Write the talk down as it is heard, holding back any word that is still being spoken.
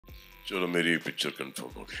चलो मेरी picture confirm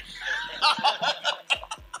हो गई.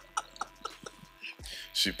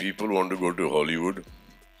 See, people want to go to Hollywood.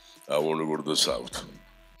 I want to go to the South.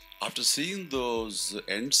 After seeing those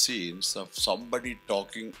end scenes of somebody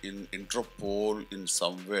talking in Interpol in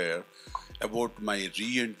somewhere about my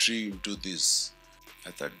re-entry into this,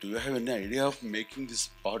 I thought, do you have any idea of making this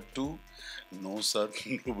part 2? No, sir,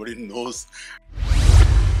 nobody knows.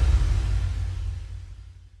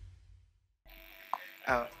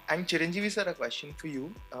 And Chiranjeevi sir, a question for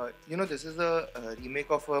you. This is a remake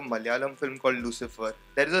of a Malayalam film called Lucifer.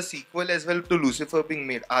 There is a sequel as well to Lucifer being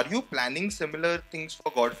made. Are you planning similar things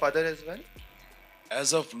for Godfather as well?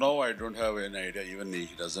 As of now, I don't have any idea, even he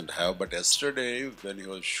doesn't have. But yesterday, when he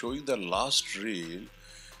was showing the last reel,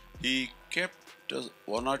 he kept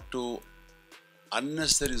one or two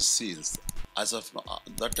unnecessary scenes. As of now,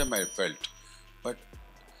 that time I felt. But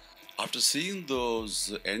after seeing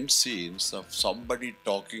those end scenes of somebody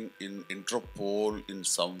talking in Interpol in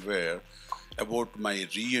somewhere about my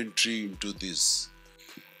re-entry into this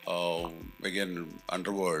again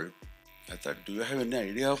underworld, I thought, do you have any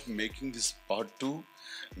idea of making this part 2?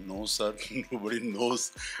 No, sir, nobody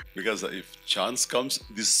knows. Because if chance comes,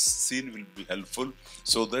 this scene will be helpful.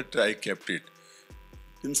 So that I kept it.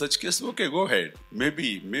 In such case, okay, go ahead.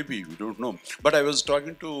 Maybe, we don't know. But I was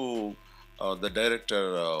talking to the director,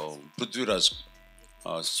 Prithviraj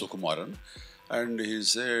Sukumaran, and he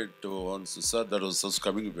said once, sir, that was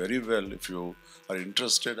coming very well. If you are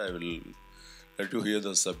interested, I will let you hear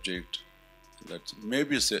the subject. That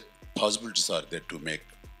maybe possibilities are there to make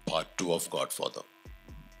part 2 of Godfather.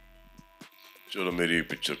 चलो मेरी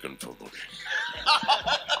picture confirm हो गई.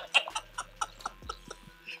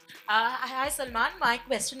 Hi Salman, my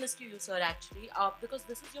question is to you, sir, actually, because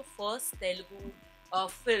this is your first Telugu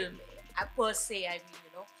film per se. I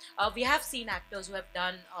mean, we have seen actors who have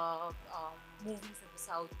done movies in the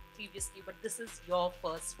South previously, but this is your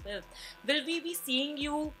first film. Will we be seeing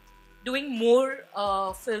you doing more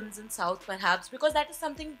films in South, perhaps? Because that is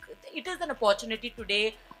something. It is an opportunity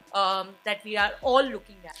today that we are all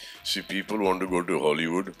looking at. See, people want to go to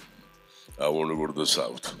Hollywood. I want to go to the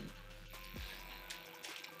South.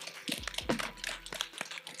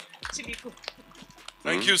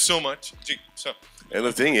 Thank you so much. Ji, sir. And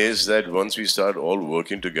the thing is that once we start all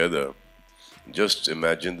working together, just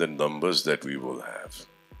imagine the numbers that we will have.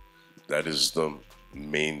 That is the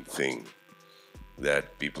main thing.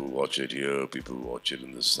 That people watch it here, people watch it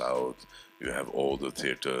in the South. You have all the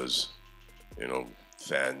theaters,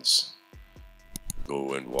 fans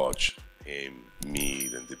go and watch him, me,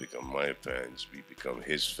 then they become my fans, we become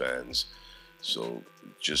his fans. So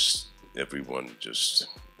just everyone just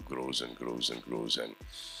grows and grows and grows, and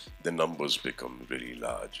the numbers become really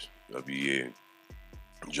large. अभी ये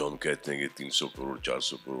जो हम कहते हैं कि 300 crore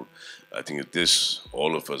 400 crore, I think if this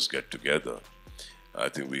all of us get together, I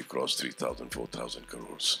think we cross 3,000 4,000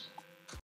 crores.